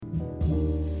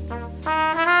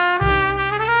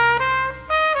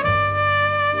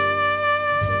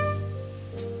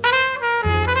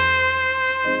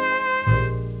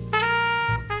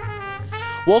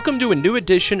Welcome to a new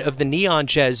edition of the Neon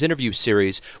Jazz interview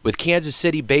series with Kansas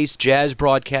City-based jazz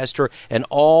broadcaster and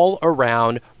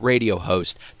all-around radio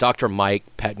host, Dr. Mike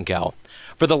Pettengill.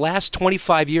 For the last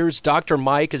 25 years, Dr.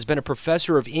 Mike has been a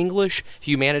professor of English,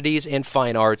 humanities, and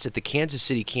fine arts at the Kansas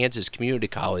City, Kansas Community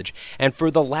College. And for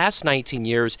the last 19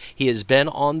 years, he has been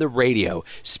on the radio,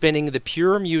 spinning the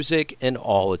pure music in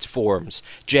all its forms: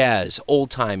 jazz,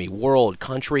 old-timey, world,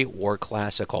 country, or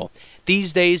classical.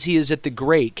 These days, he is at the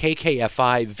great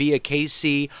KKFI via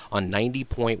KC on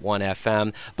 90.1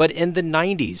 FM. But in the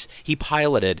 90s, he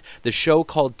piloted the show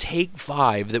called Take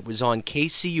 5 that was on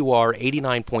KCUR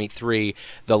 89.3,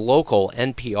 the local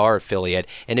NPR affiliate,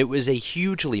 and it was a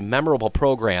hugely memorable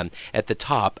program at the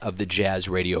top of the jazz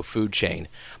radio food chain.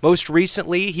 Most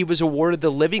recently, he was awarded the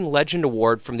Living Legend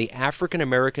Award from the African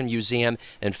American Museum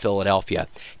in Philadelphia.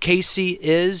 KC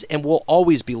is and will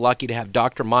always be lucky to have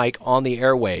Dr. Mike on the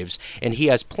airwaves, and he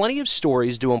has plenty of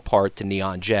stories to impart to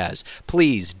Neon Jazz.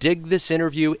 Please dig this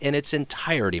interview in its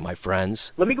entirety, my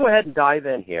friends. Let me go ahead and dive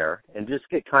in here and just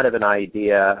get kind of an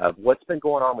idea of what's been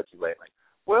going on with you lately.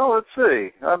 Well, let's see.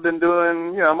 I've been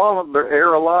doing, I'm on the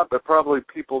air a lot, but probably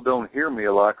people don't hear me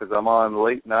a lot because I'm on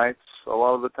late nights a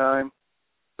lot of the time.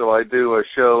 So I do a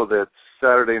show that's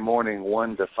Saturday morning,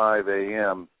 1 to 5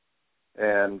 a.m.,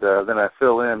 and then I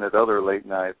fill in at other late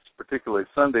nights, particularly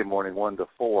Sunday morning, 1 to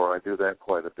 4. I do that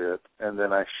quite a bit. And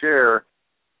then I share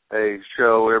a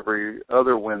show every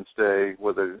other Wednesday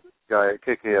with a guy at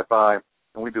KKFI,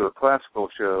 and we do a classical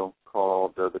show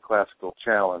called The Classical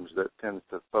Challenge that tends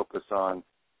to focus on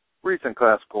recent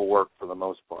classical work for the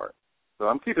most part. So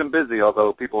I'm keeping busy,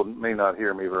 although people may not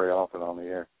hear me very often on the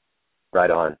air. Right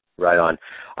on, right on.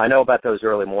 I know about those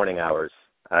early morning hours.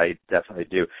 I definitely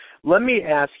do. Let me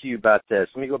ask you about this.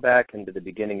 Let me go back into the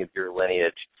beginning of your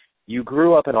lineage. You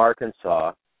grew up in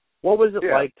Arkansas. What was it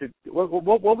like to?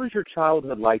 What was your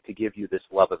childhood like to give you this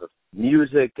love of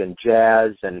music and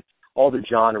jazz and all the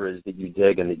genres that you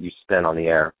dig and that you spin on the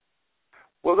air?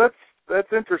 Well,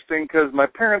 that's interesting because my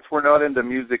parents were not into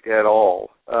music at all.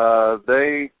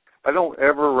 I don't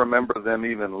ever remember them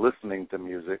even listening to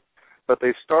music, but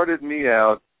they started me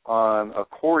out on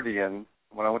accordion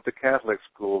when I went to Catholic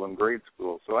school in grade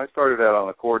school. So I started out on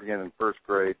accordion in first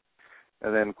grade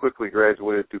and then quickly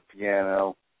graduated to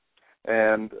piano.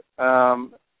 And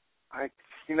I'm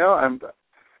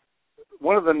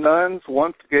one of the nuns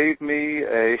once gave me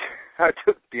I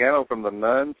took piano from the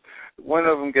nuns. One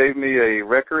of them gave me a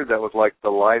record that was like The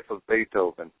Life of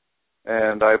Beethoven.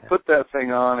 And I put that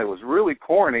thing on. It was really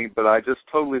corny, but I just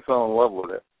totally fell in love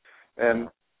with it. And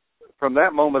from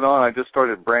that moment on, I just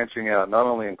started branching out, not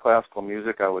only in classical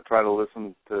music. I would try to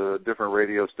listen to different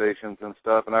radio stations and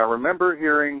stuff. And I remember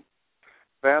hearing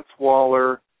Fats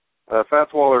Waller's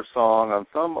song on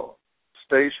some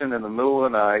station in the middle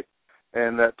of the night,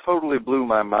 and that totally blew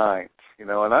my mind.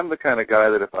 And I'm the kind of guy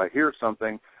that if I hear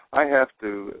something, I have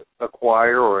to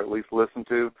acquire or at least listen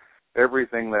to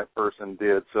everything that person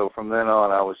did. So from then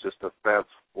on, I was just a Fats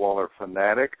Waller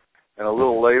fanatic. And a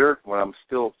little later, when I'm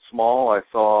still small, I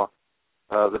saw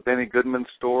the Benny Goodman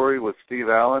Story with Steve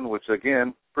Allen, which,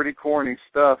 again, pretty corny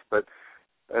stuff, but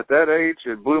at that age,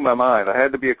 it blew my mind. I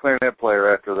had to be a clarinet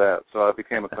player after that, so I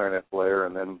became a clarinet player,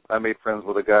 and then I made friends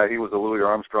with a guy. He was a Louis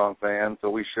Armstrong fan, so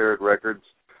we shared records.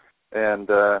 And,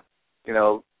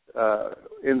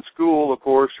 in school, of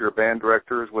course, your band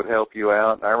directors would help you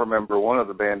out. I remember one of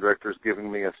the band directors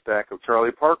giving me a stack of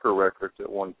Charlie Parker records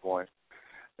at one point.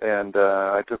 And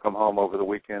I took them home over the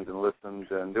weekends and listened,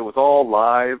 and it was all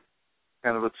live,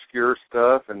 kind of obscure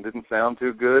stuff, and didn't sound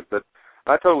too good, but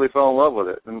I totally fell in love with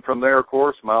it. And from there, of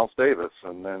course, Miles Davis,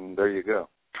 and then there you go.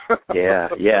 yeah,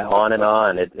 on and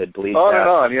on. It bleeds on out. And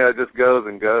on, yeah, it just goes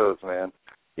and goes, man.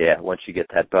 Yeah, once you get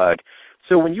that bug.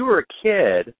 So when you were a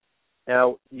kid,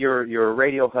 now you're a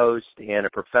radio host and a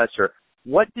professor.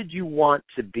 What did you want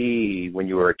to be when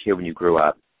you were a kid, when you grew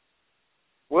up?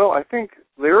 Well, I think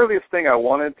the earliest thing I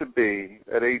wanted to be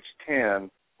at age 10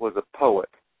 was a poet,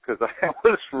 because I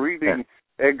was reading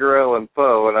Edgar Allan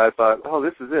Poe, and I thought, oh,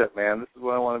 this is it, man. This is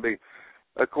what I want to be.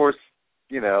 Of course,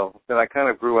 then I kind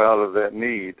of grew out of that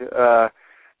need.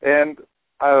 And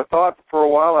I thought for a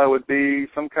while I would be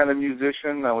some kind of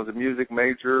musician. I was a music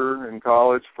major in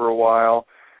college for a while.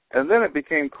 And then it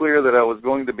became clear that I was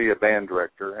going to be a band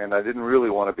director, and I didn't really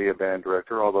want to be a band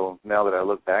director, although now that I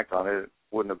look back on it, it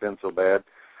wouldn't have been so bad.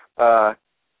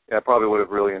 I probably would have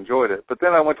really enjoyed it. But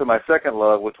then I went to my second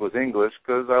love, which was English,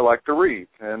 because I like to read.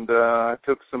 And I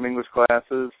took some English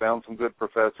classes, found some good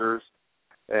professors,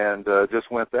 and just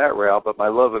went that route. But my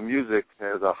love of music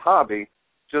as a hobby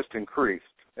just increased.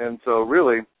 And so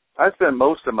really, I spend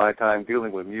most of my time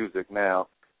dealing with music now,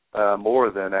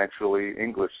 more than actually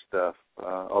English stuff.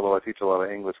 although I teach a lot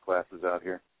of English classes out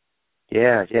here.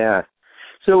 Yeah, yeah.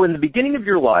 So in the beginning of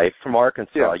your life from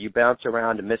Arkansas, Yeah. you bounced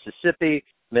around to Mississippi,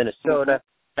 Minnesota,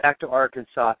 back to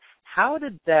Arkansas. How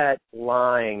did that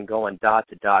line going dot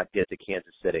to dot get to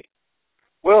Kansas City?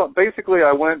 Well, basically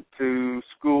I went to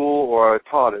school or I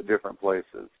taught at different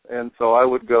places. And so I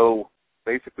would go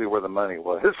basically where the money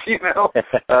was, you know.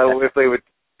 If they would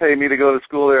pay me to go to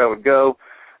school there, I would go.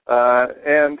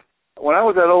 And when I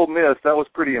was at Ole Miss, that was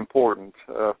pretty important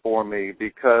for me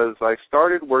because I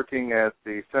started working at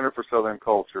the Center for Southern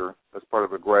Culture as part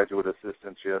of a graduate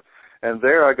assistantship. And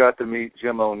there I got to meet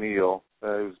Jim O'Neill,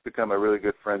 who's become a really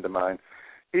good friend of mine.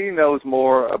 He knows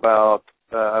more about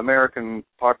American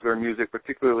popular music,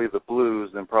 particularly the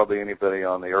blues, than probably anybody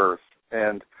on the earth.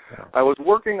 And I was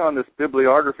working on this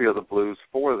bibliography of the blues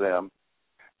for them.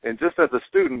 And just as a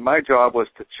student, my job was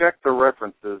to check the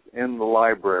references in the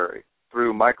library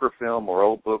through microfilm or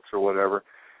old books or whatever.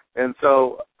 And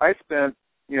so I spent,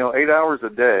 8 hours a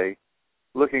day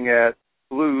looking at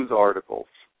blues articles.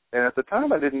 And at the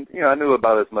time I didn't, I knew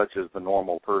about as much as the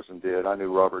normal person did. I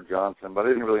knew Robert Johnson, but I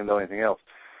didn't really know anything else.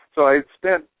 So I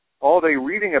spent all day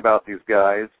reading about these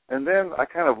guys, and then I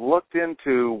kind of looked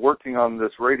into working on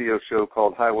this radio show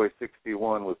called Highway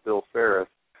 61 with Bill Ferris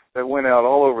that went out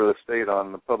all over the state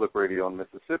on the public radio in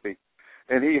Mississippi.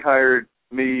 And he hired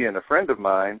me and a friend of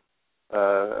mine.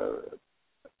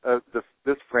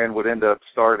 This friend would end up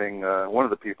starting one of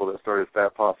the people that started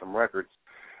Fat Possum Records.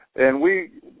 And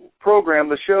we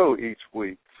programmed the show each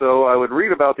week. So I would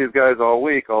read about these guys all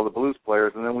week, all the blues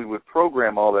players, and then we would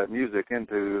program all that music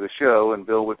into the show, and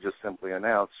Bill would just simply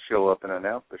show up and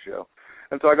announce the show.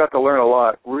 And so I got to learn a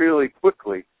lot really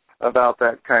quickly about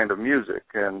that kind of music.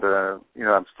 And,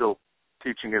 I'm still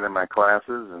teaching it in my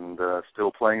classes and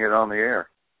still playing it on the air.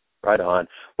 Right on.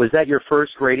 Was that your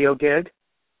first radio gig?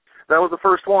 That was the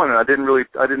first one, and I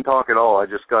didn't talk at all. I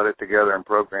just got it together and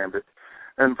programmed it.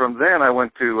 And from then I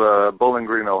went to Bowling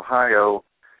Green, Ohio,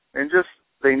 and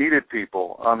they needed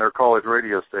people on their college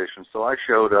radio station. So I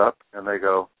showed up, and they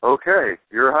go, okay,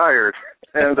 you're hired.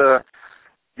 And,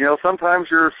 sometimes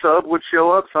your sub would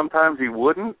show up, sometimes he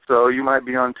wouldn't. So you might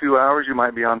be on 2 hours, you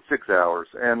might be on 6 hours.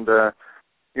 And,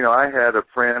 I had a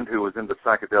friend who was into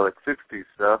psychedelic 60s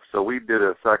stuff, so we did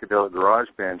a psychedelic garage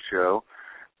band show.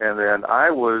 And then I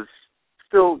was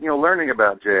still, learning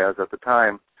about jazz at the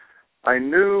time. I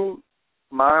knew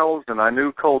Miles, and I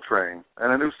knew Coltrane,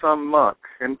 and I knew some Monk,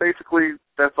 and basically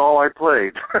that's all I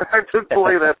played. I did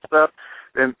play that stuff,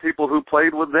 and people who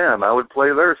played with them, I would play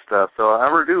their stuff. So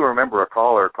I do remember a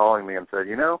caller calling me and said,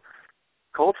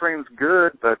 Coltrane's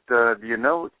good, but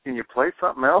can you play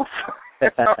something else?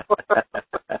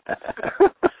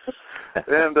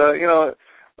 And,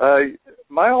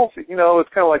 Miles, it's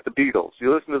kind of like the Beatles.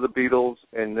 You listen to the Beatles,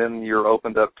 and then you're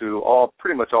opened up to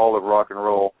pretty much all of rock and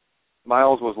roll.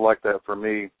 Miles was like that for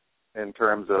me in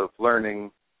terms of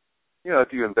learning.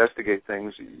 If you investigate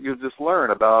things, you just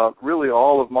learn about really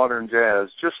all of modern jazz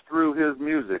just through his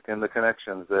music and the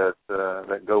connections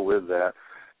that go with that.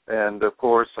 And, of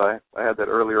course, I had that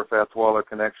earlier Fats Waller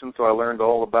connection, so I learned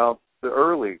all about the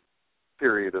early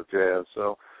period of jazz.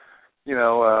 So,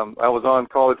 I was on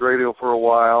college radio for a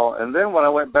while, and then when I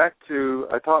went back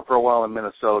I taught for a while in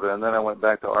Minnesota, and then I went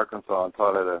back to Arkansas and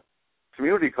taught at a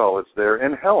community college there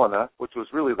in Helena, which was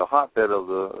really the hotbed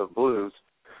of blues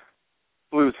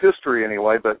history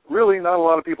anyway, but really not a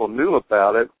lot of people knew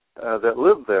about it that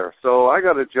lived there. So I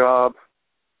got a job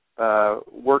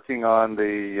working on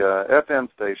the FM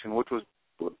station, which was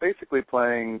basically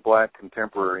playing black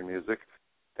contemporary music,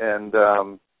 and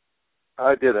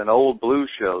I did an old blues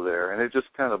show there, and it just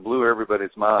kind of blew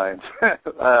everybody's minds.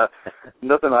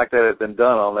 Nothing like that had been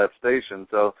done on that station,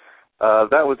 so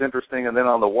that was interesting. And then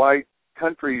on the white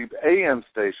country AM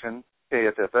station,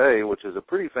 KFFA, which is a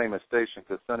pretty famous station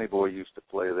because Sonny Boy used to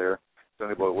play there.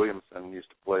 Sonny Boy Williamson used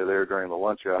to play there during the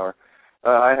lunch hour.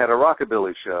 I had a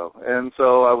rockabilly show, and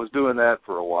so I was doing that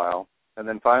for a while. And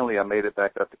then finally I made it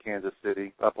back up to Kansas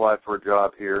City, applied for a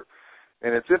job here.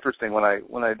 And it's interesting, when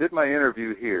I did my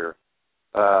interview here,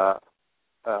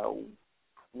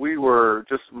 we were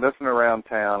just messing around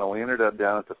town, and we ended up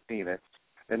down at the Phoenix.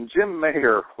 And Jim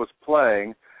Mayer was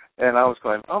playing, and I was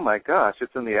going, oh, my gosh,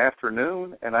 it's in the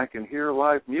afternoon, and I can hear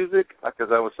live music, because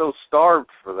I was so starved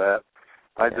for that.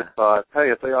 I just thought,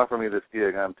 hey, if they offer me this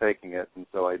gig, I'm taking it, and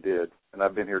so I did. And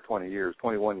I've been here 21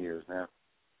 years now.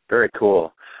 Very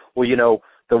cool. Well,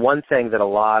 the one thing that a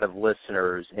lot of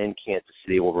listeners in Kansas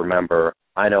City will remember,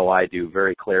 I know I do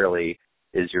very clearly,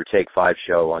 is your Take 5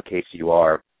 show on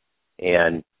KCUR.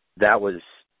 And that was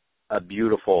a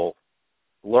beautiful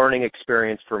learning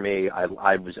experience for me. I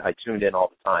tuned in all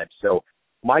the time. So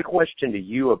my question to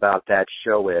you about that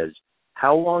show is,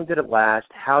 how long did it last?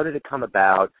 How did it come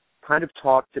about? Kind of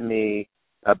talk to me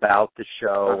about the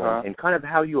show and kind of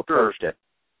how you approached it.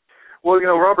 Well,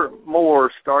 Robert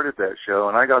Moore started that show,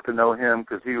 and I got to know him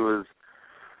because he was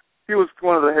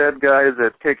one of the head guys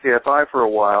at KKFI for a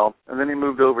while, and then he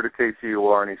moved over to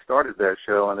KCUR, and he started that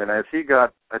show. And then as he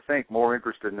got, I think, more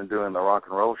interested in doing the rock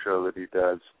and roll show that he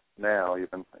does now,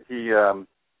 even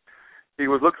he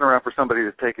was looking around for somebody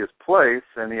to take his place,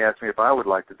 and he asked me if I would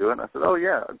like to do it. And I said, oh,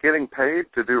 yeah, getting paid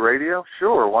to do radio?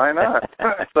 Sure, why not?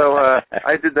 So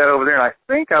I did that over there, and I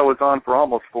think I was on for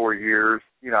almost 4 years.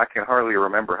 I can hardly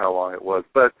remember how long it was,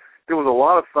 but it was a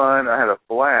lot of fun. I had a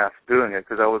blast doing it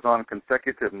because I was on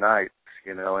consecutive nights,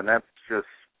 and that's just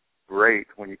great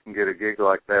when you can get a gig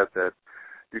like that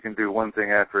you can do one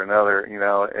thing after another,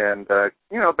 and,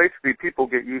 basically people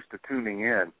get used to tuning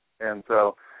in. And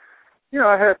so,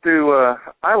 I have to,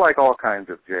 I like all kinds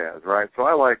of jazz, right? So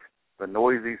I like the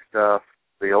noisy stuff,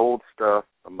 the old stuff,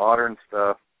 the modern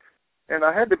stuff. And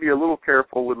I had to be a little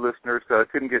careful with listeners so I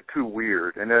couldn't get too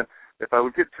weird. And then if I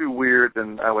would get too weird,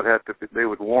 then I would have to, they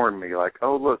would warn me, like,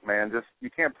 oh, look, man, you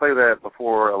can't play that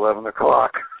before 11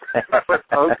 o'clock.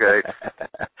 Okay.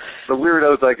 The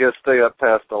weirdos, I guess, stay up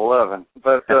past 11.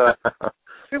 But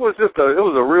it was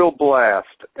a real blast.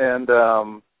 And,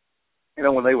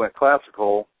 when they went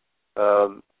classical,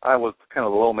 I was kind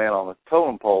of the low man on the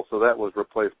totem pole, so that was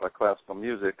replaced by classical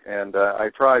music. And I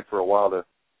tried for a while to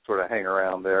sort of hang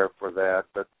around there for that,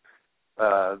 but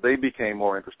they became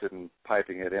more interested in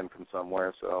piping it in from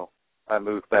somewhere, so I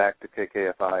moved back to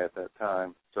KKFI at that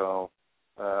time. So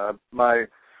I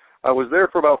was there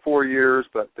for about 4 years,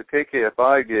 but the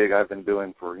KKFI gig I've been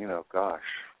doing for,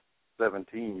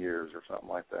 17 years or something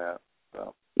like that.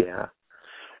 So. Yeah.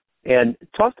 And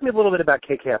talk to me a little bit about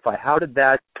KKFI. How did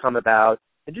that come about?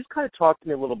 And just kind of talk to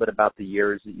me a little bit about the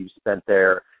years that you spent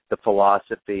there, the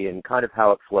philosophy, and kind of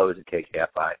how it flows at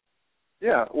KKFI.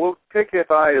 Yeah, well,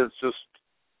 KKFI is just,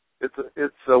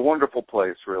 it's a wonderful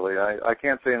place, really. I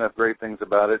can't say enough great things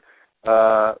about it.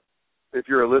 If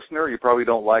you're a listener, you probably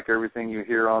don't like everything you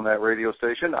hear on that radio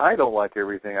station. I don't like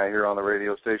everything I hear on the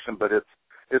radio station, but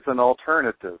it's an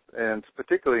alternative, and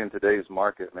particularly in today's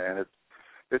market, man,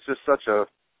 it's just such a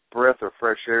breath of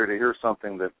fresh air to hear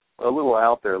something that's a little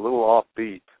out there, a little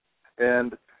offbeat.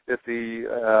 And if the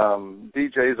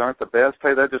DJs aren't the best,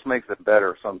 hey, that just makes it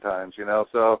better sometimes,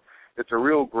 So it's a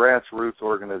real grassroots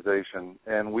organization,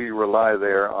 and we rely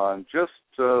there on just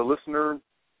listener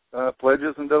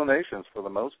pledges and donations for the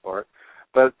most part.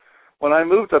 But when I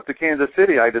moved up to Kansas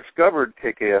City, I discovered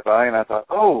KKFI, and I thought,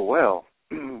 oh, well,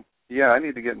 yeah, I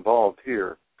need to get involved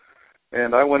here.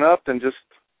 And I went up and just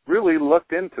really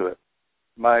looked into it.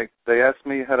 They asked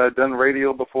me, had I done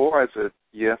radio before? I said,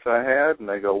 yes, I had. And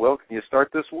they go, well, can you start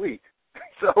this week?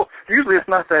 So usually it's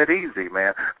not that easy,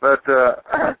 man. But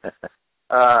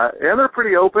and they're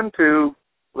pretty open to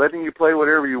letting you play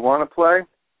whatever you want to play.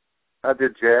 I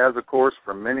did jazz, of course,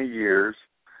 for many years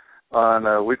on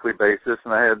a weekly basis,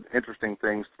 and I had interesting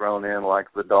things thrown in, like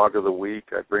the dog of the week.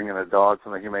 I'd bring in a dog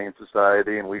from the Humane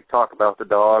Society, and we'd talk about the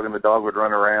dog, and the dog would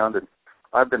run around. And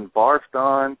I've been barfed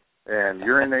on and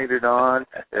urinated on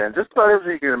and just about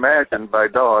everything you can imagine by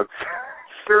dogs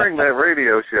during that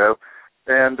radio show.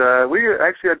 And we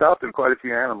actually adopted quite a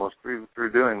few animals through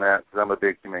doing that, because I'm a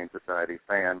big Humane Society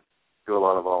fan, do a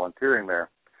lot of volunteering there.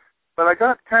 But I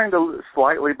got kind of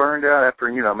slightly burned out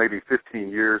after, maybe 15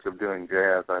 years of doing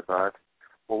jazz. I thought,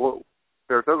 well,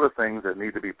 there's other things that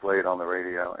need to be played on the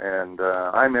radio, and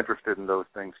I'm interested in those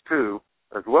things too,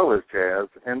 as well as jazz.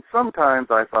 And sometimes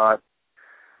I thought,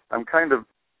 I'm kind of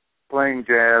playing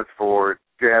jazz for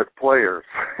jazz players,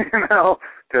 because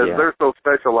they're so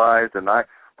specialized, and I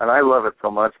love it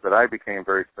so much that I became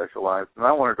very specialized, and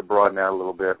I wanted to broaden out a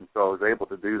little bit, and so I was able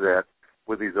to do that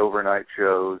with these overnight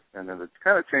shows, and then it's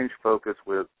kind of changed focus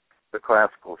with the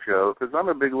classical show, because I'm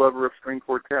a big lover of string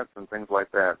quartets and things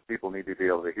like that. People need to be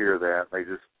able to hear that. They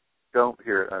just don't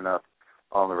hear it enough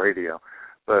on the radio.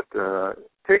 But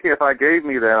KKFI gave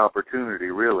me that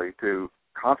opportunity, really, to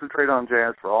concentrate on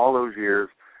jazz for all those years,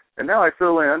 and now I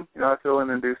fill in. I fill in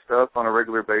and do stuff on a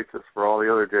regular basis for all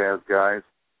the other jazz guys.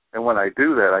 And when I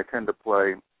do that, I tend to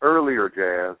play earlier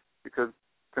jazz, because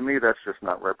to me that's just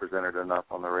not represented enough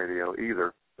on the radio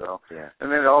either. So,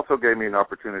 And then it also gave me an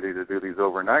opportunity to do these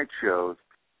overnight shows,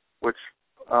 which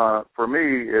for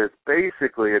me is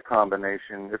basically a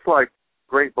combination. It's like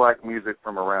great black music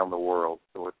from around the world.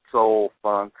 So it's soul,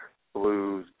 funk,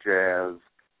 blues, jazz,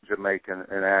 Jamaican,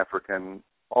 and African,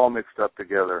 all mixed up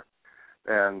together.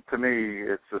 And to me,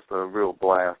 it's just a real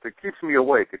blast. It keeps me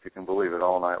awake, if you can believe it,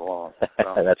 all night long.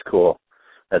 So. That's cool.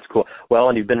 That's cool. Well,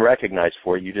 and you've been recognized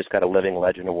for it. You just got a Living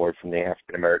Legend Award from the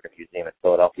African American Museum in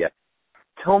Philadelphia.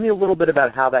 Tell me a little bit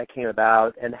about how that came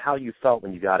about and how you felt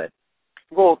when you got it.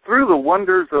 Well, through the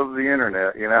wonders of the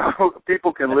Internet,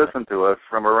 people can listen to us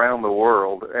from around the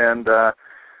world. And,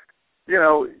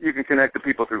 you can connect to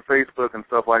people through Facebook and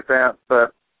stuff like that.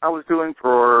 But I was doing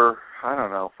for,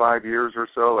 5 years or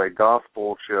so, a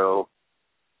gospel show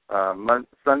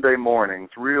Sunday mornings,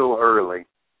 real early.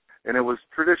 And it was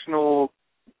traditional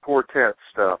quartet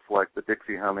stuff like the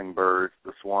Dixie Hummingbirds,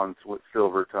 the Swans with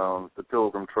Silvertones, the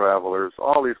Pilgrim Travelers,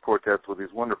 all these quartets with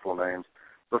these wonderful names,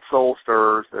 the Soul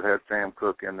Stirrers that had Sam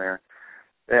Cooke in there.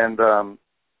 And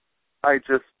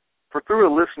through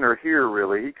a listener here,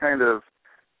 really, he kind of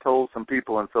told some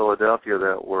people in Philadelphia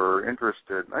that were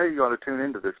interested, hey, you ought to tune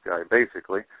into this guy,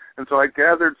 basically. And so I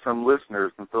gathered some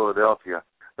listeners in Philadelphia.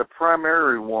 The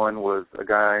primary one is a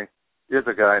guy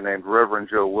named Reverend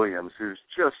Joe Williams, who's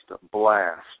just a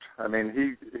blast. I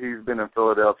mean, he's been in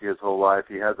Philadelphia his whole life.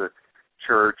 He has a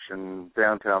church in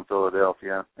downtown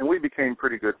Philadelphia, and we became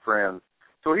pretty good friends.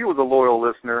 So he was a loyal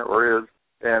listener, or is,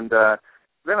 and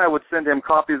then I would send him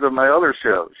copies of my other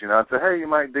shows. I'd say, hey, you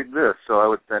might dig this. So I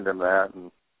would send him that,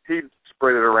 and he'd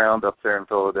spread it around up there in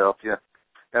Philadelphia.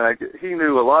 And he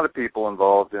knew a lot of people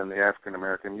involved in the African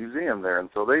American Museum there, and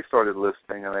so they started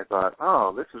listening, and they thought,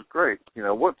 oh, this is great.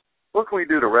 What can we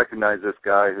do to recognize this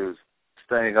guy who's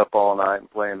staying up all night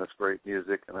and playing this great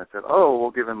music? And I said,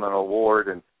 we'll give him an award.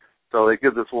 And so they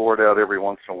give this award out every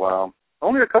once in a while.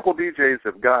 Only a couple DJs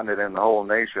have gotten it in the whole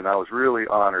nation. I was really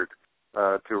honored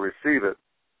to receive it.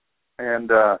 And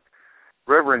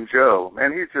Reverend Joe,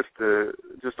 man, he's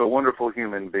just a wonderful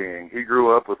human being. He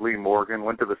grew up with Lee Morgan,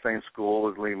 went to the same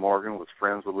school as Lee Morgan, was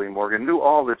friends with Lee Morgan, knew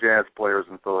all the jazz players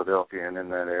in Philadelphia and in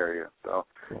that area. So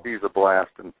he's a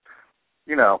blast. And,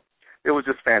 it was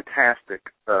just fantastic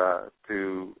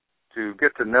to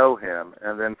get to know him,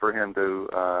 and then for him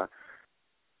to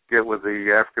get with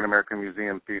the African American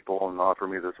Museum people and offer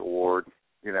me this award.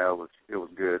 It was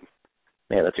good.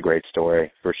 Man, that's a great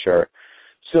story for sure.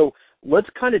 So let's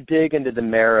kind of dig into the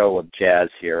marrow of jazz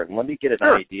here, and let me get an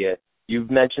idea. You've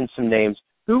mentioned some names.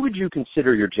 Who would you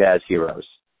consider your jazz heroes?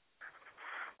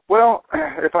 Well,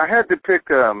 if I had to pick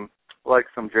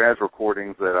some jazz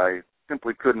recordings that I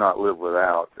simply could not live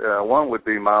without, one would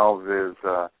be Miles'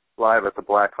 Live at the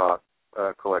Black Hawk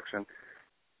collection,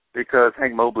 because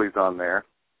Hank Mobley's on there,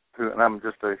 and I'm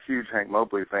just a huge Hank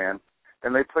Mobley fan,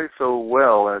 and they play so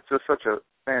well, and it's just such a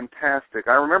fantastic.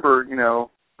 I remember,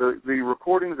 the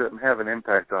recordings that have an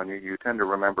impact on you, you tend to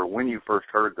remember when you first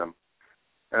heard them.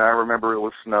 And I remember it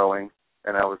was snowing,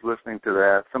 and I was listening to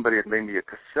that. Somebody had made me a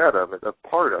cassette of it, a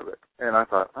part of it, and I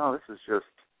thought, oh, this is just,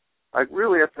 at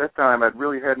that time, I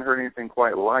really hadn't heard anything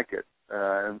quite like it.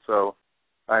 And so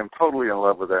I'm totally in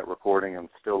love with that recording and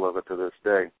still love it to this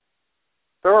day.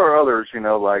 There are others,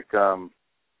 like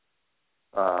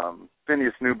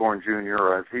Phineas Newborn Jr.,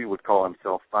 or as he would call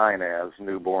himself, Fine As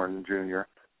Newborn Jr.,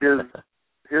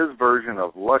 his version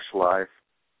of Lush Life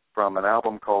from an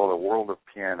album called A World of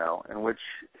Piano, in which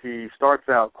he starts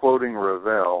out quoting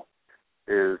Ravel,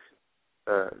 is,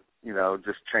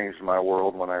 just changed my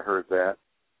world when I heard that.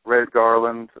 Red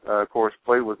Garland, of course,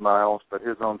 played with Miles, but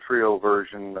his own trio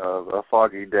version of A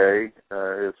Foggy Day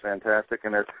is fantastic.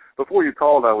 And before you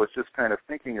called, I was just kind of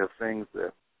thinking of things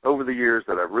that over the years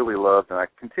that I've really loved, and I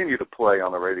continue to play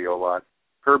on the radio a lot.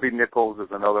 Herbie Nichols is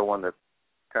another one that's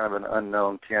kind of an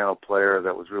unknown piano player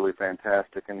that was really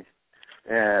fantastic.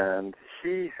 And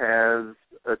he has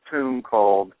a tune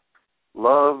called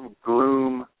Love,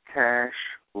 Gloom, Cash,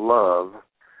 Love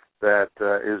that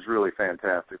is really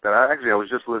fantastic, that I was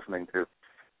just listening to.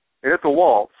 And it's a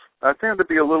waltz. I tend to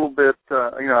be a little bit,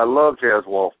 I love jazz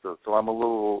waltzes, so I'm a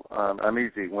little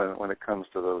uneasy when it comes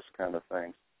to those kind of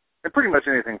things. And pretty much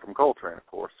anything from Coltrane, of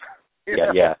course.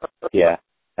 Yeah,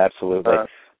 absolutely.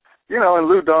 And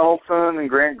Lou Donaldson and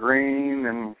Grant Green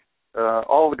and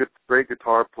all the great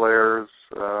guitar players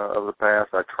of the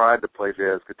past. I tried to play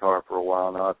jazz guitar for a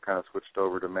while. Now I've kind of switched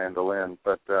over to mandolin.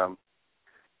 But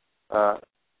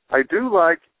I do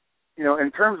like,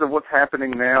 in terms of what's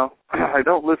happening now, I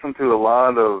don't listen to a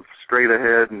lot of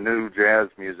straight-ahead new jazz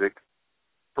music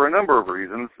for a number of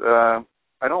reasons.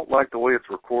 I don't like the way it's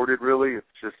recorded, really. It's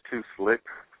just too slick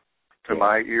to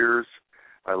my ears.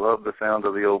 I love the sound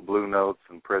of the old Blue Notes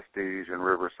and Prestige and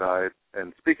Riverside.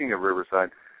 And speaking of Riverside,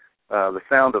 The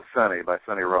Sound of Sonny by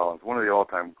Sonny Rollins, one of the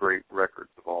all-time great records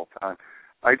of all time.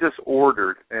 I just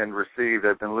ordered and received,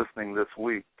 I've been listening this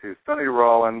week to Sonny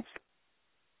Rollins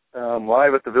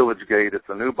Live at the Village Gate. It's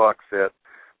a new box set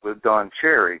with Don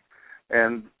Cherry.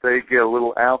 And they get a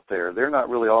little out there. They're not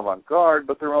really avant-garde,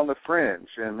 but they're on the fringe.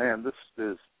 And, man, this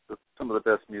is some of the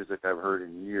best music I've heard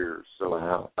in years. So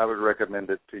wow. I would recommend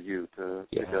it to you to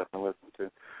definitely listen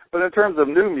to. But in terms of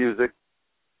new music,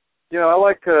 I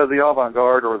like the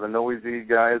avant-garde or the noisy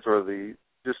guys or the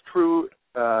just true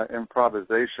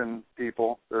improvisation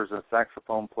people. There's a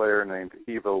saxophone player named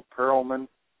Ivo Perelman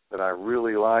that I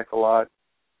really like a lot.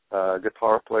 A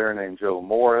guitar player named Joe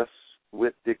Morris.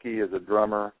 Whit Dickey is a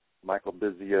drummer. Michael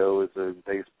Bizio is a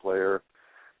bass player.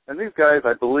 And these guys,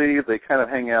 I believe, they kind of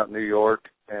hang out in New York,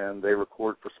 and they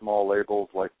record for small labels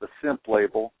like the Simp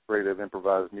label, Creative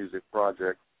Improvised Music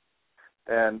Project.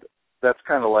 And that's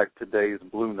kind of like today's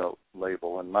Blue Note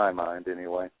label, in my mind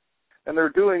anyway. And they're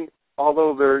doing,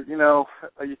 although they're,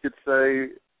 you could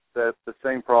say that the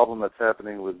same problem that's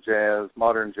happening with jazz,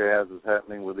 modern jazz, is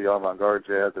happening with the avant-garde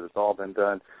jazz, that it's all been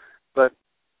done. But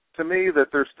to me, that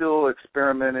they're still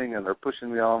experimenting and they're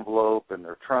pushing the envelope and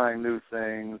they're trying new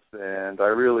things, and I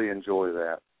really enjoy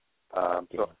that.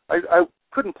 So I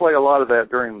couldn't play a lot of that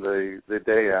during the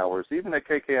day hours, even at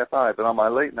KKFI, but on my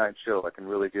late night show I can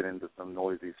really get into some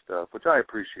noisy stuff, which I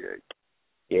appreciate.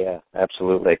 Yeah,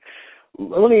 absolutely.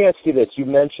 Let me ask you this. You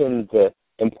mentioned the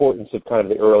importance of kind of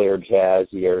the earlier jazz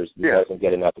years that doesn't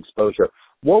get enough exposure.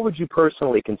 What would you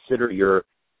personally consider your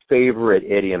favorite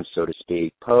idiom, so to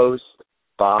speak? Post,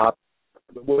 bop?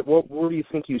 Where do you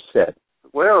think you sit?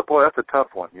 Well, boy, that's a tough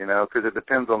one, because it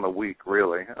depends on the week,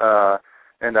 really.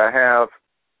 And I have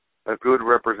a good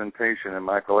representation in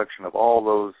my collection of all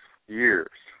those years,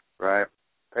 right?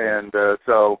 And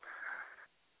so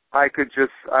I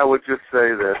would just say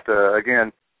that,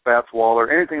 again, Fats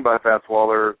Waller, anything by Fats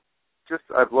Waller,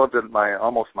 I've loved it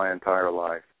almost my entire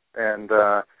life. And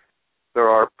there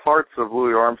are parts of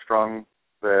Louis Armstrong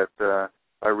that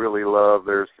I really love.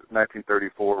 There's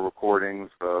 1934 recordings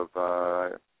of,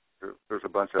 there's a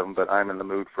bunch of them, but I'm in the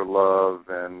Mood for Love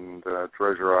and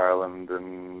Treasure Island,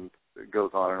 and it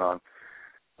goes on and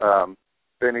on.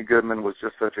 Benny Goodman was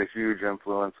just such a huge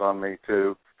influence on me,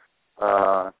 too.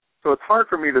 So it's hard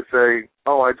for me to say,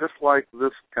 I just like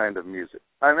this kind of music.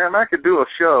 I mean, I could do a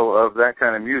show of that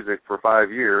kind of music for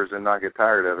 5 years and not get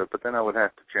tired of it, but then I would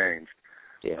have to change.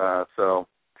 Yeah. So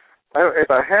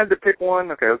if I had to pick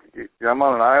one, okay, I'm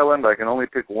on an island, I can only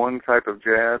pick one type of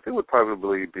jazz, it would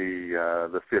probably be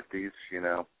the 50s,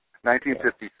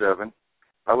 1957.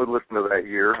 I would listen to that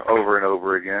year over and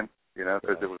over again,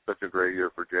 because it was such a great year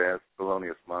for jazz.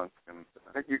 Thelonious Monk, and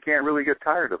I think you can't really get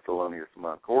tired of Thelonious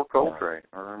Monk or Coltrane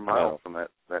or Miles from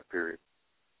that period.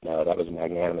 No, that was a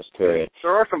magnanimous period.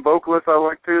 There are some vocalists I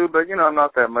like too, but I'm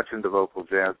not that much into vocal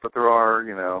jazz. But there are,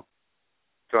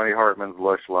 Johnny Hartman's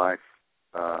 "Lush Life"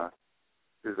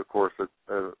 is of course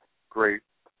a great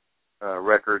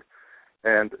record.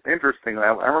 And interestingly,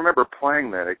 I remember playing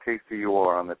that at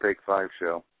KCUR on the Take 5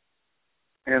 show.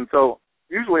 And so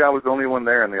usually I was the only one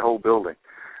there in the whole building.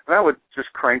 And I would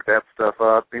just crank that stuff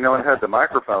up. It had the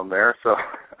microphone there, so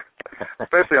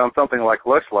especially on something like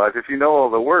Lush Life, if you know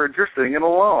all the words, you're singing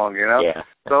along, Yeah.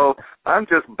 So I'm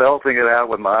just belting it out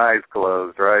with my eyes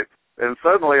closed, right? And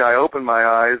suddenly I open my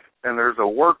eyes, and there's a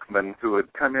workman who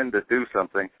had come in to do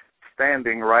something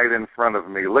standing right in front of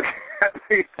me, looking at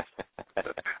me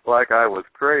like I was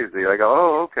crazy. I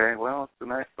go, okay, well, it's a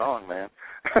nice song, man.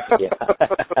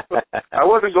 I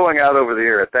wasn't going out over the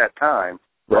air at that time,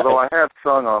 although I have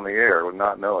sung on the air with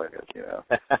not knowing it,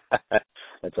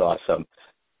 That's awesome.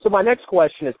 So my next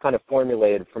question is kind of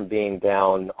formulated from being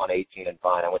down on 18 and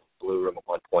Vine. I went to the Blue Room at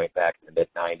one point back in the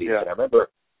mid-'90s, and I remember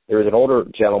there was an older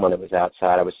gentleman that was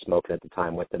outside. I was smoking at the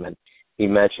time with him, and he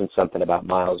mentioned something about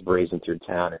Miles breezing through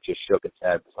town and just shook his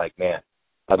head. It's like, man,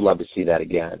 I'd love to see that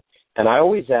again. And I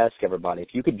always ask everybody, if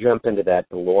you could jump into that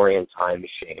DeLorean time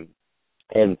machine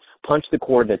and punch the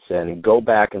coordinates in and go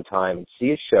back in time and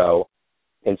see a show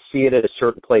and see it at a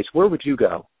certain place, where would you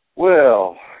go?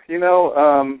 Well,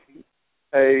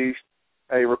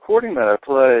 a recording that I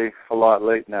play a lot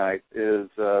late night is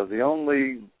the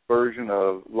only version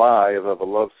of live of A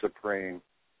Love Supreme.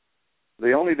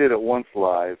 They only did it once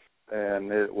live,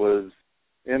 and it was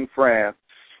in France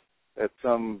at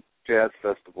some jazz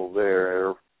festival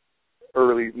there,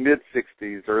 early to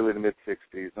mid-'60s.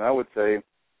 And I would say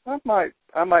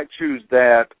I might choose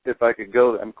that if I could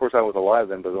go. And of course, I was alive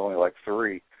then, but there was only like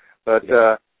 3. But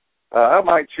I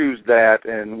might choose that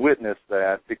and witness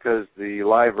that, because the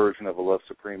live version of A Love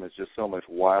Supreme is just so much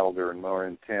wilder and more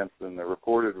intense than the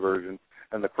recorded version,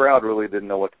 and the crowd really didn't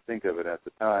know what to think of it at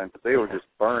the time, but they were just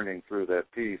burning through that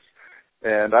piece.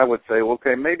 And I would say, well,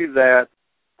 okay, maybe that.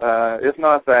 If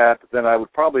not that, then I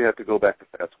would probably have to go back to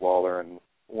Fats Waller and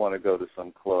want to go to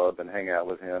some club and hang out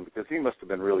with him, because he must have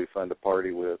been really fun to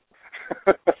party with.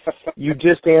 You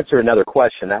just answered another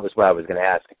question. That was what I was going to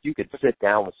ask. If you could sit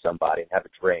down with somebody and have a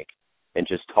drink and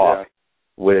just talk,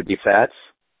 Would it be Fats?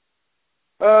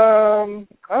 I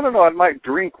don't know. I might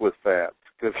drink with Fats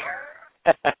because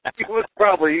he was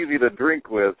probably easy to drink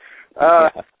with.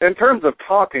 In terms of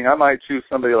talking, I might choose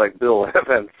somebody like Bill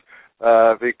Evans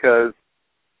because,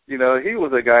 you know, he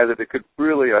was a guy that could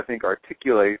really, I think,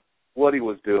 articulate what he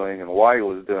was doing and why he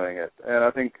was doing it. And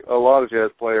I think a lot of jazz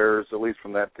players, at least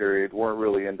from that period, weren't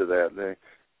really into that. They,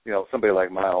 you know, somebody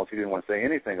like Miles, he didn't want to say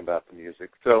anything about the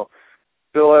music. So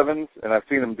Bill Evans, and I've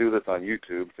seen him do this on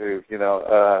YouTube too, you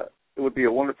know, it would be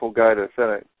a wonderful guy to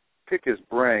pick his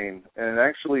brain and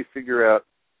actually figure out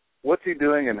what's he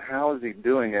doing and how is he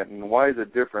doing it and why is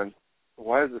it different?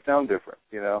 Why does it sound different,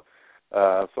 you know?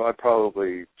 So I'd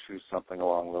probably choose something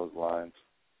along those lines.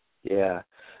 Yeah.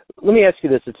 Let me ask you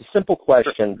this. It's a simple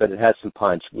question, but it has some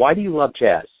punch. Why do you love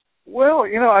jazz? Well,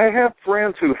 you know, I have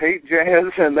friends who hate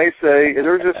jazz, and they say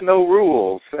there's just no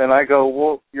rules. And I go,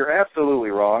 well, you're absolutely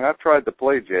wrong. I've tried to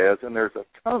play jazz, and there's a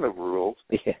ton of rules.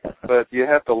 Yeah. But you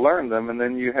have to learn them, and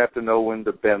then you have to know when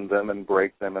to bend them and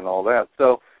break them and all that.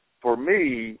 So for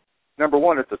me, number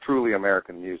one, it's a truly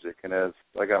American music, and as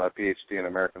I got my PhD in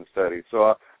American Studies,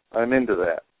 so I'm into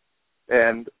that.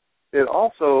 And it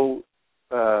also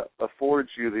affords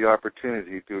you the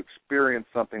opportunity to experience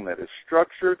something that is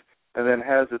structured and then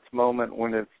has its moment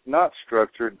when it's not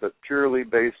structured but purely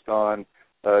based on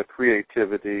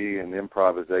creativity and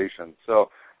improvisation. So,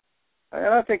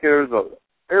 and I think there's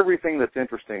everything that's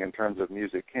interesting in terms of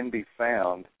music can be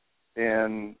found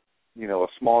in, you know, a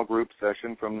small group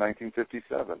session from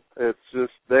 1957. It's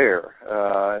just there,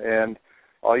 and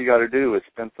all you got to do is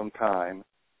spend some time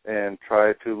and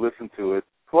try to listen to it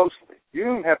closely. You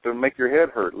don't have to make your head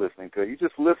hurt listening to it. You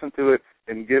just listen to it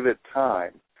and give it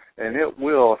time, and it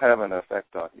will have an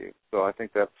effect on you. So I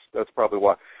think that's probably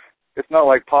why. It's not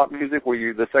like pop music where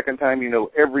you the second time you know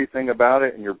everything about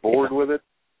it and you're bored with it,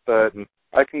 but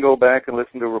I can go back and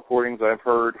listen to recordings I've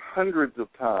heard hundreds of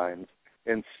times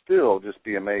and still just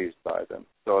be amazed by them.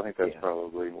 So I think that's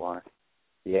probably why.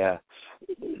 Yeah.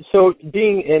 So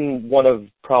being in one of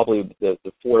probably the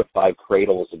 4 to 5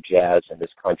 cradles of jazz in this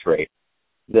country,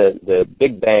 the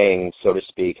Big Bang, so to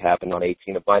speak, happened on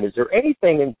 18 of Vine. Is there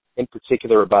anything in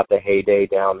particular about the heyday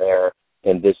down there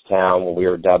in this town when we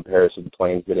were dubbed Paris of the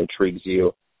Plains that intrigues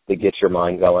you, that gets your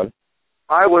mind going?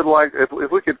 I would like,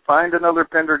 if we could find another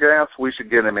Pendergast, we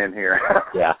should get him in here.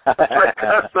 Yeah.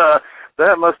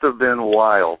 That must have been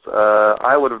wild.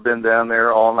 I would have been down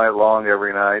there all night long,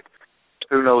 every night.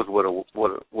 Who knows what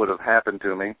would have happened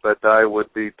to me, but I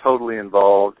would be totally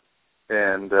involved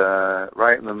and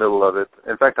right in the middle of it.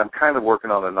 In fact, I'm kind of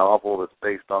working on a novel that's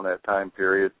based on that time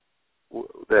period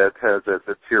that has as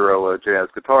its hero a jazz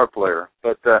guitar player.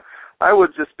 But I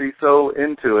would just be so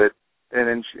into it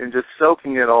and just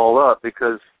soaking it all up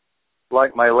because,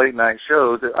 like my late night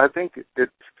shows, I think it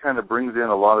kind of brings in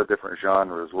a lot of different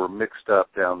genres. We're mixed up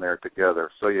down there together.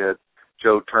 So you had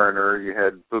Joe Turner, you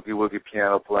had boogie-woogie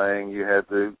piano playing, you had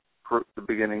the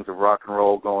beginnings of rock and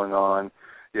roll going on,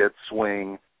 you had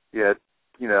swing, you had,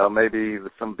 you know, maybe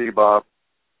some bebop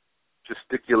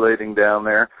gesticulating down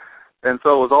there. And so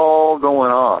it was all going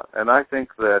on. And I think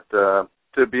that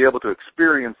to be able to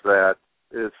experience that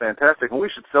is fantastic. And we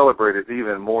should celebrate it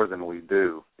even more than we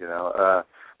do. You know,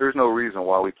 there's no reason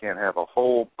why we can't have a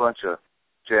whole bunch of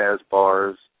jazz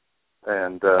bars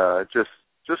and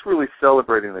just really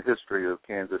celebrating the history of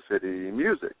Kansas City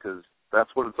music, because that's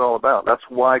what it's all about. That's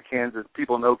why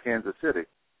people know Kansas City.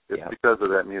 It's because of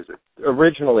that music.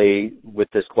 Originally, with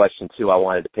this question, too, I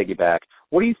wanted to piggyback.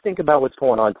 What do you think about what's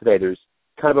going on today? There's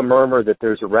kind of a murmur that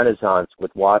there's a renaissance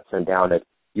with Watson down at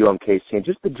UMKC and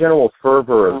just the general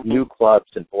fervor of new clubs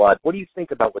and blood. What do you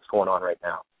think about what's going on right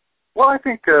now? Well, I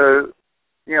think,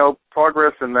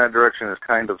 progress in that direction is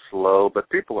kind of slow, but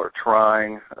people are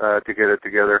trying to get it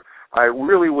together. I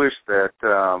really wish that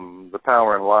the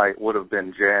Power and Light would have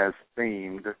been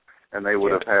jazz-themed and they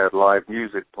would have had live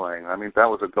music playing. I mean, that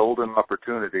was a golden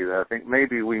opportunity that I think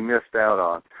maybe we missed out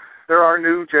on. There are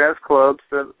new jazz clubs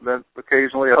that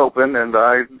occasionally open, and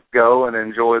I go and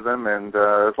enjoy them, and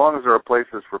as long as there are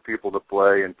places for people to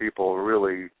play and people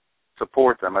really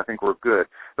support them, I think we're good.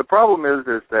 The problem is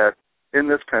that in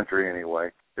this country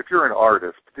anyway, if you're an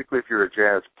artist, particularly if you're a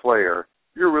jazz player,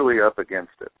 you're really up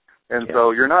against it. And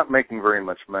so you're not making very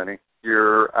much money.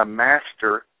 You're a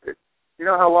master. You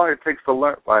know how long it takes to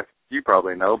learn? Well, you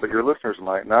probably know, but your listeners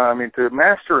might not. I mean, to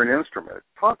master an instrument,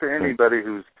 talk to anybody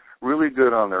who's really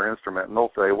good on their instrument, and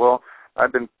they'll say, well,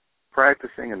 I've been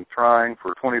practicing and trying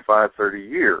for 25, 30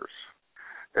 years.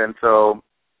 And so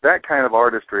that kind of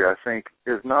artistry, I think,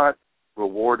 is not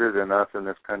rewarded enough in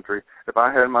this country. If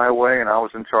I had my way and I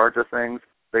was in charge of things,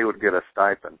 they would get a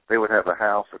stipend. They would have a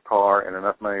house, a car, and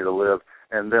enough money to live,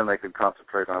 and then they could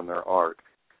concentrate on their art.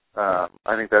 I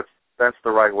think that's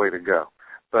the right way to go.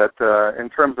 But in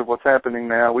terms of what's happening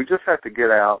now, we just have to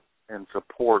get out and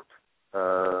support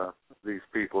these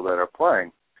people that are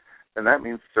playing, and that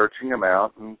means searching them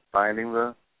out and finding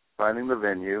the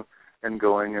venue and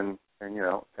going and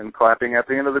clapping at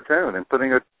the end of the tune and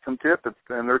putting some tip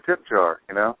in their tip jar,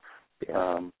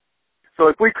 Yeah. So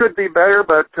if we could be better,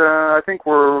 but I think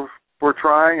we're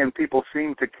trying, and people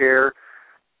seem to care.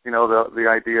 The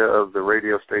idea of the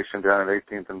radio station down at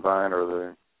 18th and Vine,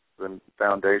 or the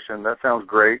foundation, that sounds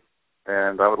great,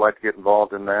 and I would like to get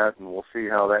involved in that, and we'll see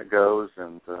how that goes.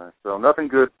 And so nothing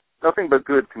but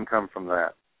good can come from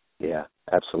that. Yeah,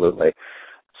 absolutely.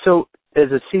 So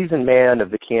as a seasoned man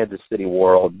of the Kansas City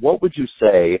world, what would you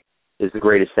say is the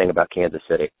greatest thing about Kansas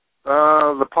City?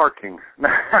 The parking.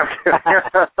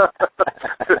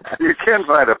 You can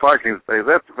find a parking space.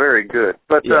 That's very good.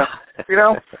 But,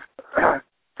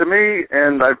 to me,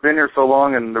 and I've been here so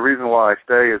long, and the reason why I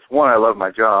stay is, one, I love my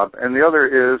job, and the other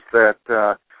is that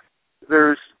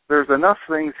there's enough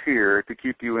things here to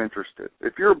keep you interested.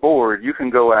 If you're bored, you can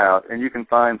go out and you can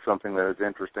find something that is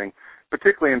interesting,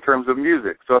 particularly in terms of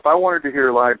music. So if I wanted to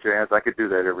hear live jazz, I could do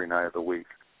that every night of the week.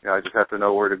 I just have to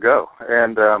know where to go.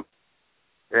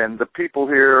 And the people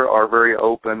here are very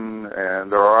open,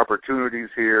 and there are opportunities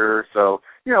here. So,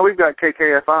 we've got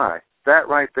KKFI. That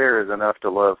right there is enough to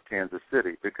love Kansas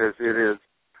City, because it is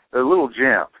a little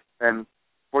gem. And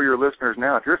for your listeners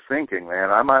now, if you're thinking, man,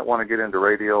 I might want to get into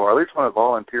radio, or at least want to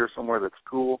volunteer somewhere that's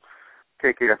cool,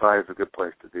 KKFI is a good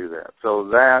place to do that. So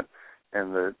that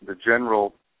and the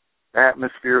general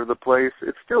atmosphere of the place,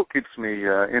 it still keeps me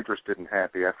interested and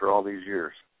happy after all these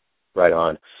years. Right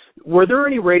on. Were there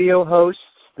any radio hosts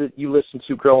that you listened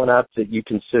to growing up that you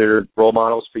considered role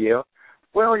models for you?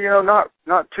 Well,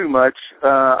 not too much.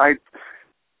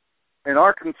 In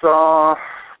Arkansas,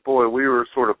 boy, we were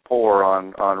sort of poor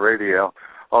on radio.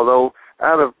 Although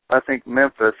out of, I think,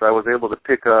 Memphis, I was able to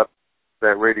pick up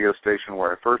that radio station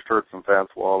where I first heard some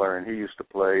Fats Waller, and he used to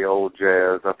play old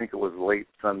jazz. I think it was late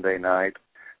Sunday night,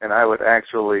 and I would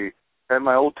actually have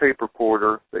my old tape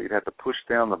recorder that you'd have to push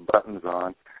down the buttons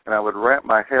on, and I would wrap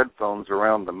my headphones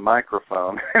around the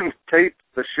microphone and tape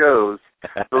the shows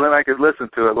so then I could listen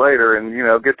to it later and,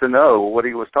 get to know what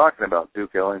he was talking about,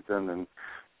 Duke Ellington and,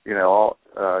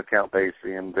 Count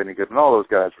Basie and Benny Goodman, all those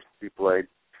guys he played.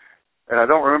 And I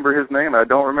don't remember his name. I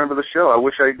don't remember the show. I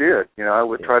wish I did. I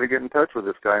would try to get in touch with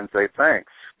this guy and say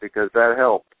thanks, because that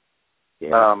helped.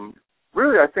 Yeah.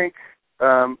 Really, I think,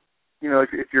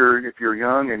 if you're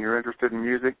young and you're interested in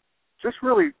music, just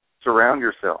really surround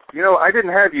yourself. I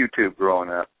didn't have YouTube growing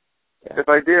up. Yeah. If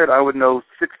I did, I would know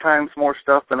 6 times more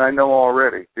stuff than I know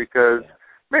already, because,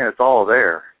 man, it's all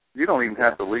there. You don't even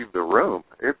have to leave the room.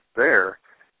 It's there.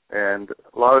 And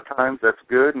a lot of times that's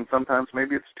good, and sometimes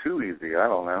maybe it's too easy. I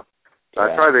don't know. Yeah.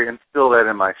 I try to instill that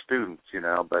in my students,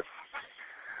 but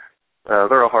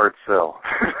they're a hard sell.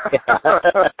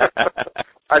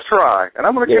 I try, and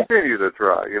I'm going to continue to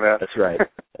try, That's right.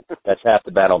 That's half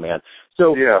the battle, man.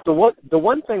 So the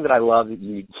one thing that I love that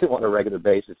you do on a regular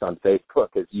basis on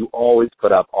Facebook is you always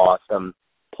put up awesome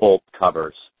pulp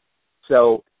covers.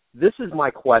 So this is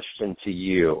my question to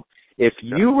you. If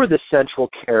you were the central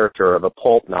character of a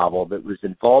pulp novel that was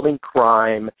involving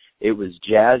crime, it was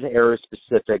jazz era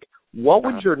specific, what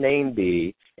would your name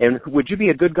be, and would you be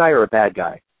a good guy or a bad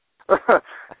guy?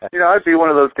 I'd be one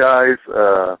of those guys,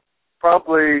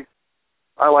 probably.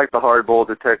 I like the hard-boiled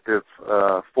detective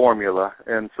formula,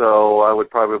 and so I would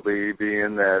probably be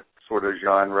in that sort of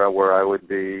genre where I would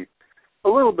be a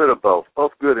little bit of both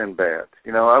good and bad.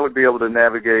 I would be able to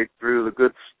navigate through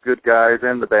the good guys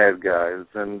and the bad guys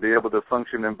and be able to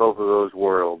function in both of those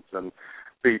worlds and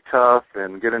be tough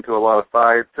and get into a lot of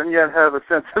fights and yet have a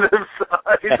sensitive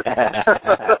side.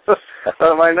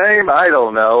 My name, I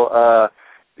don't know.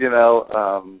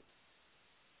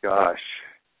 Gosh.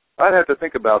 I'd have to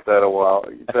think about that a while.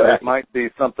 But it might be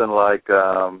something like,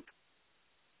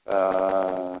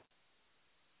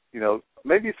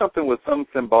 maybe something with some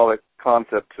symbolic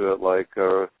concept to it, like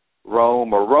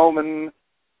Rome or Roman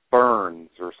Burns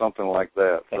or something like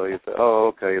that. So you say, oh,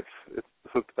 okay, it's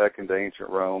hooked back into ancient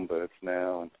Rome, but it's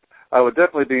now. And I would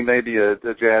definitely be maybe a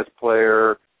jazz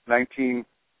player,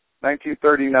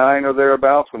 1939 or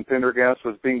thereabouts, when Pendergast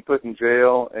was being put in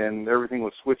jail and everything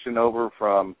was switching over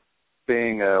from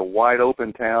being a wide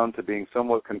open town to being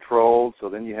somewhat controlled. So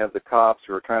then you have the cops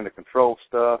who are trying to control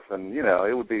stuff, and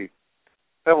it would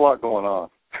have a lot going on.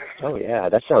 Oh yeah,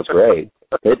 that sounds great.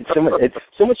 It's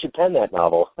so much you pen that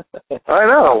novel. I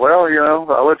know. Well,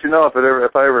 I'll let you know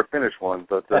if I ever finish one.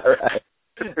 But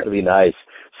that'd be nice.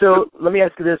 So let me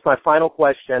ask you this: my final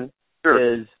question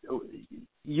is: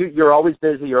 you're always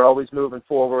busy. You're always moving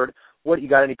forward. What, you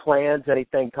got any plans,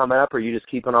 anything coming up, or are you just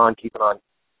keeping on?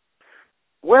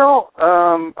 Well,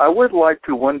 I would like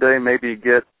to one day maybe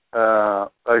get a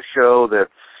show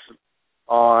that's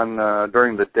on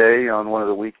during the day on one of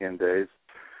the weekend days.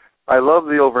 I love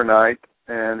the overnight,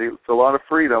 and it's a lot of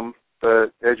freedom,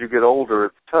 but as you get older,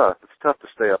 it's tough. It's tough to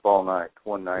stay up all night,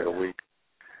 one night a week.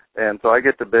 And so I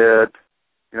get to bed,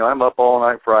 you know, I'm up all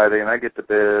night Friday, and I get to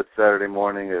bed Saturday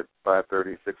morning at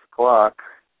 5:30, 6 o'clock,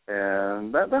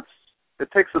 and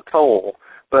it takes a toll.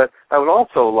 But I would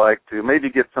also like to maybe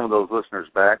get some of those listeners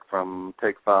back from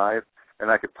Take 5, and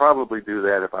I could probably do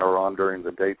that if I were on during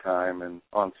the daytime and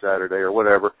on Saturday or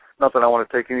whatever. Not that I want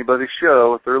to take anybody's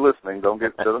show. If they're listening, don't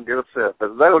get upset.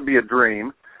 But that would be a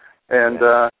dream. And,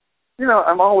 you know,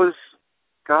 I'm always,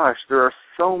 gosh, there are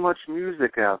so much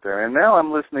music out there. And now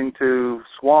I'm listening to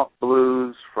swamp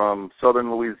blues from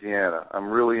southern Louisiana. I'm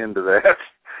really into that.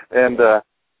 And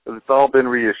it's all been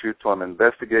reissued, so I'm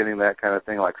investigating that kind of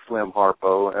thing, like Slim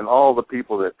Harpo and all the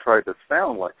people that tried to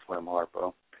sound like Slim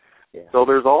Harpo. Yeah. So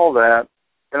there's all that.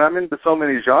 And I'm into so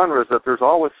many genres that there's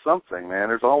always something, man.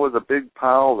 There's always a big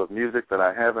pile of music that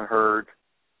I haven't heard.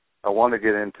 I want to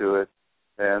get into it.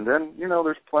 And then, you know,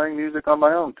 there's playing music on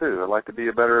my own, too. I'd like to be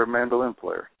a better mandolin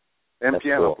player and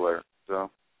piano player. So,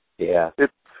 yeah.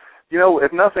 You know,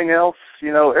 if nothing else,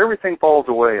 you know, everything falls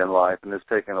away in life and is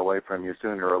taken away from you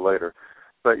sooner or later.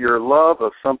 But your love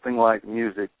of something like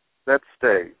music, that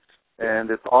stays.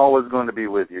 And it's always going to be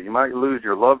with you. You might lose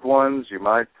your loved ones. Your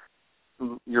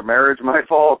marriage might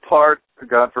fall apart,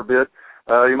 God forbid.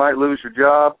 You might lose your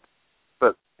job.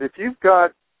 But if you've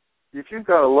got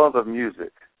a love of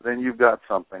music, then you've got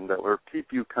something that will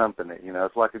keep you company. You know,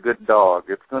 it's like a good dog.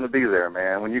 It's going to be there,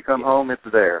 man. When you come home, it's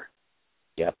there.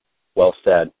 Yep. Well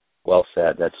said. Well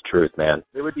said. That's truth, man.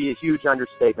 It would be a huge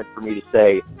understatement for me to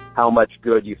say how much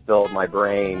good you filled my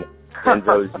brain in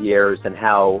those years, and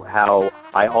how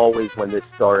I always, when this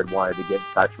started, wanted to get in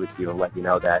touch with you and let you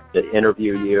know that, to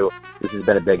interview you. This has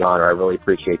been a big honor. I really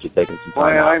appreciate you taking some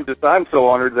time out. I'm so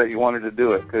honored that you wanted to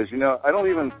do it, because, you know, I don't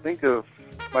even think of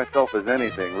myself as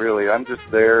anything, really. I'm just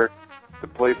there to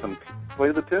play the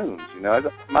tunes, you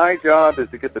know. My job is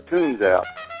to get the tunes out,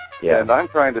 and I'm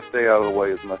trying to stay out of the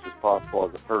way as much as possible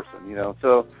as a person, you know.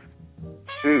 So,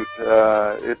 shoot,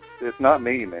 it's not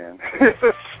me, man.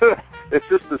 It's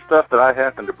just the stuff that I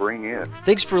happen to bring in.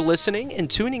 Thanks for listening and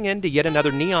tuning in to yet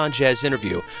another Neon Jazz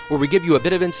interview, where we give you a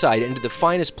bit of insight into the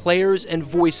finest players and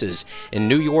voices in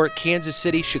New York, Kansas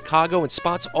City, Chicago, and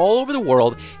spots all over the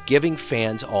world, giving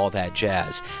fans all that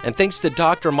jazz. And thanks to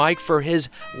Dr. Mike for his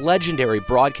legendary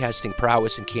broadcasting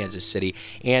prowess in Kansas City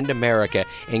and America,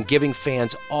 and giving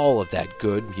fans all of that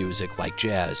good music like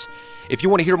jazz. If you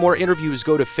want to hear more interviews,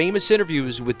 go to Famous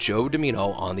Interviews with Joe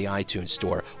Dimino on the iTunes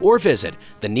Store, or visit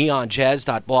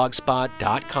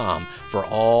theneonjazz.blogspot.com for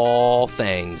all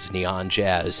things neon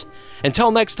jazz.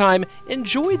 Until next time,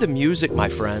 enjoy the music, my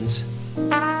friends.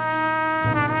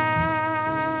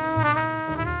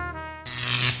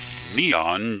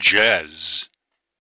 Neon Jazz.